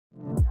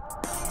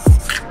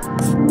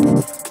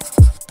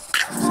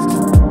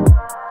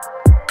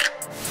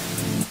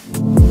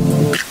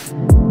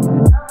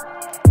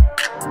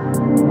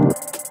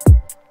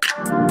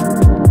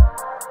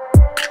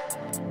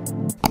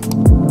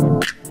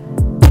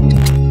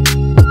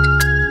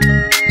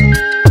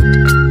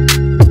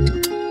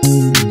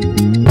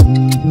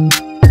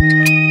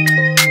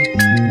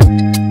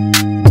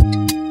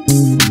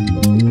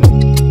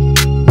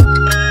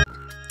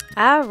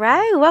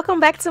welcome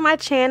back to my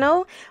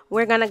channel.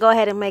 We're gonna go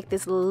ahead and make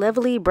this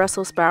lovely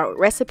Brussels sprout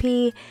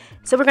recipe.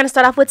 So we're gonna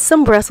start off with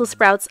some Brussels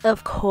sprouts,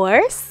 of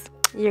course.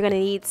 You're gonna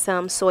need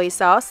some soy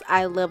sauce.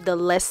 I love the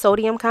less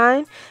sodium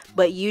kind,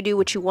 but you do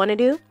what you want to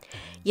do.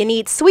 You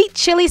need sweet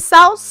chili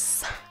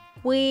sauce.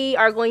 We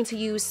are going to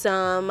use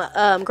some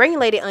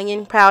granulated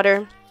onion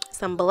powder,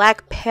 some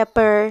black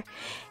pepper,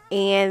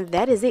 and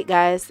that is it,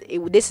 guys.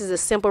 This is a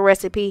simple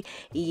recipe,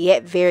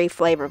 yet very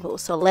flavorful.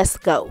 So let's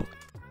go.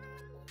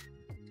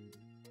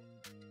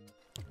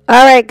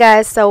 Alright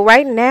guys, so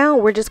right now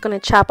we're just going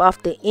to chop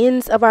off the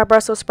ends of our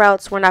Brussels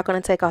sprouts. We're not going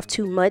to take off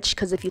too much,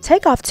 because if you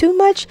take off too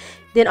much,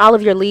 then all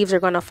of your leaves are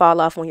going to fall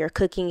off when you're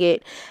cooking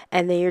it.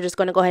 And then you're just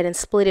going to go ahead and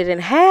split it in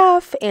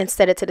half and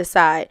set it to the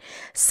side.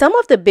 Some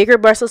of the bigger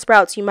Brussels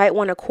sprouts, you might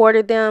want to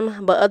quarter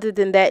them, but other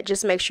than that,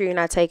 just make sure you're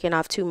not taking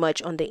off too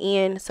much on the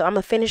end. So I'm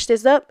going to finish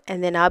this up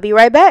and then I'll be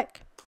right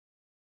back.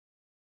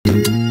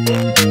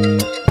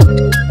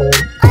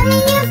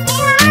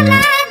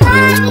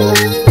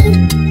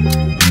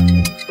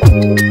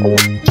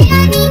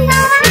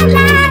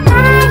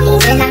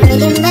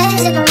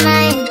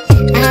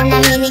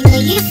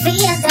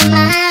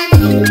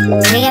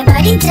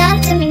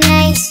 Talk to me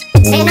nice.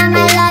 Say now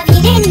my love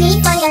you didn't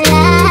need for your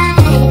life.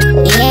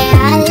 Yeah,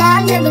 I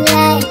love to be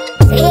like.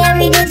 Say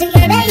every day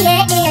together,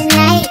 yeah, day and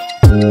night.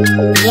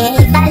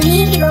 Yeah, if I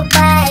leave you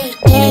goodbye.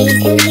 Yeah, you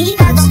can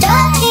leave out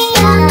story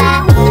on my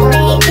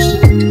baby.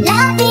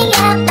 Loving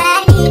your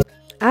body.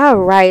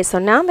 Alright, so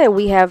now that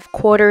we have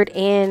quartered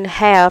and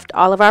halved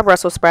all of our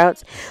Brussels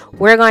sprouts,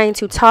 we're going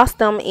to toss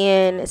them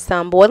in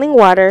some boiling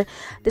water.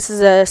 This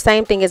is the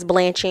same thing as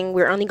blanching.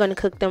 We're only going to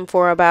cook them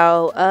for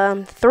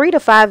about 3 to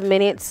 5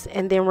 minutes,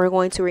 and then we're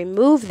going to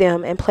remove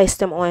them and place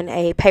them on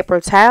a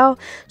paper towel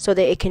so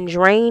that it can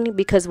drain,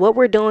 because what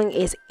we're doing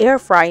is air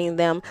frying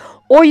them,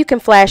 or you can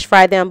flash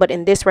fry them, but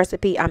in this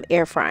recipe I'm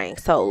air frying.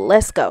 So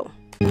let's go.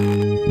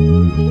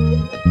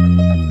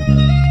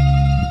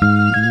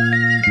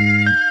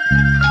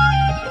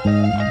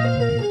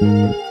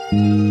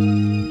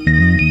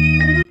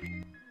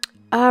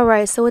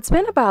 Alright, so it's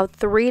been about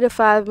 3 to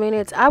 5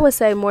 minutes. I would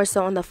say more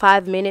so on the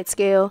 5-minute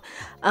scale.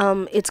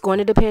 It's going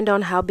to depend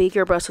on how big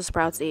your Brussels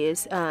sprouts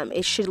is.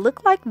 It should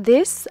look like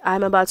this.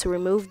 I'm about to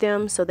remove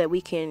them so that we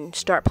can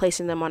start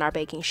placing them on our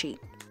baking sheet.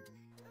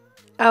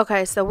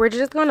 Okay, so we're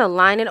just going to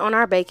line it on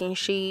our baking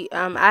sheet.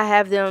 I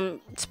have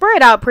them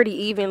spread out pretty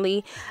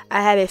evenly.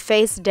 I have it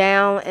face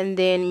down, and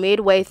then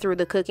midway through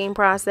the cooking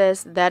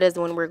process, that is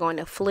when we're going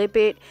to flip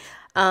it.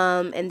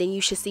 And then you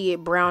should see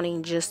it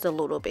browning just a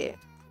little bit.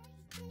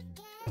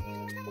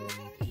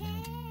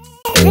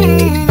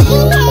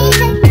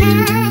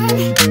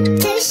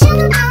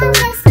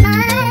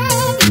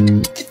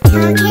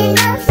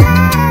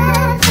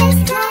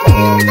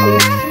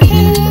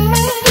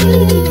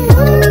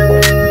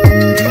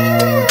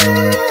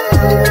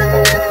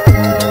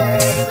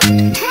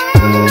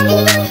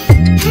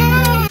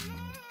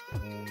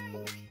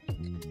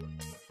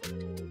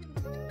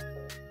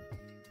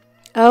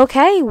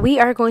 Okay, we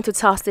are going to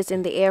toss this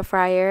in the air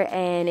fryer,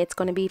 and it's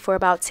going to be for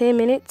about 10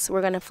 minutes.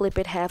 We're going to flip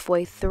it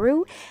halfway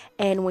through,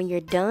 and when you're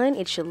done,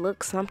 it should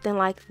look something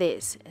like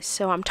this.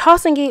 So I'm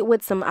tossing it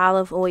with some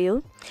olive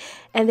oil,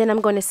 and then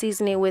I'm going to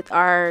season it with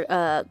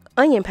our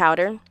onion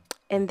powder,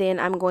 and then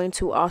I'm going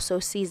to also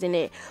season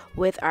it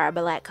with our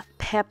black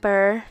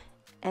pepper,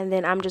 and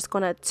then I'm just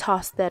going to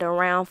toss that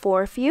around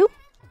for a few.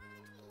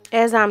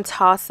 As I'm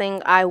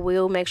tossing, I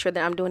will make sure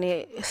that I'm doing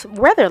it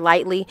rather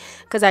lightly,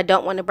 because I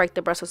don't want to break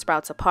the Brussels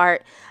sprouts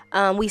apart.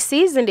 We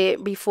seasoned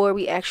it before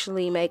we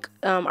actually make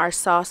our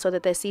sauce so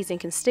that the seasoning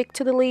can stick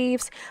to the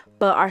leaves.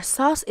 But our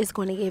sauce is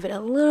going to give it a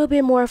little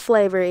bit more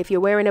flavor. If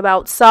you're worrying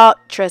about salt,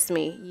 trust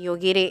me, you'll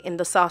get it in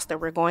the sauce that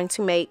we're going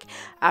to make.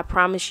 I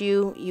promise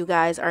you, you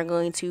guys are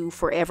going to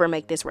forever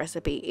make this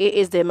recipe. It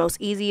is the most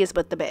easiest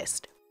but the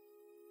best.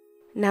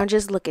 Now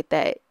just look at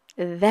that.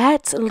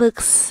 That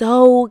looks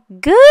so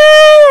good.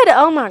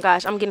 Oh my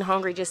gosh, I'm getting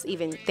hungry just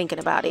even thinking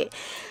about it.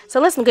 So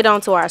let's get on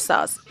to our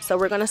sauce. So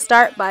we're going to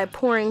start by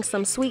pouring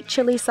some sweet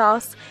chili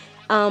sauce.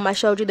 I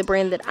showed you the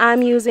brand that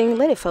I'm using.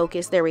 Let it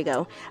focus. There we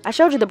go. I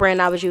showed you the brand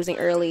I was using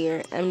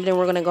earlier, and then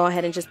we're going to go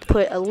ahead and just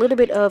put a little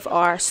bit of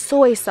our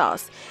soy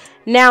sauce.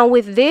 Now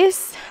with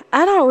this,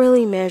 I don't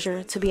really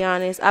measure, to be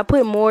honest. I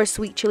put more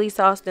sweet chili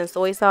sauce than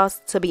soy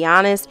sauce, to be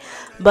honest,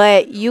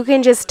 but you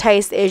can just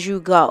taste as you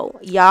go.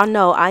 Y'all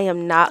know I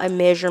am not a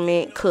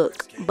measurement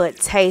cook, but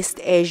taste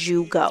as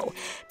you go,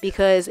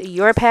 because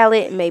your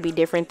palate may be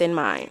different than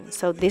mine.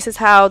 So this is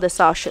how the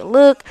sauce should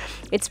look.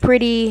 It's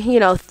pretty,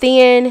 you know,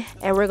 thin,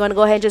 and we're going to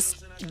go ahead and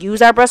just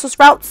use our Brussels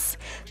sprouts,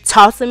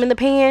 toss them in the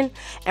pan,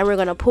 and we're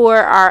going to pour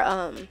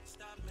our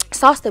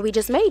sauce that we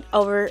just made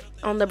over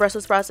on the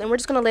Brussels sprouts, and we're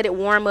just gonna let it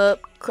warm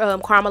up,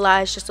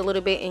 caramelize just a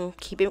little bit, and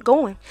keep it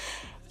going.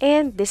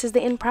 And this is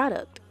the end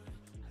product.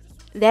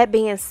 That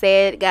being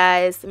said,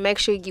 guys, make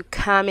sure you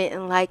comment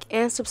and like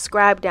and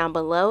subscribe down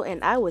below,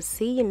 and I will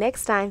see you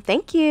next time.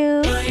 Thank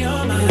you.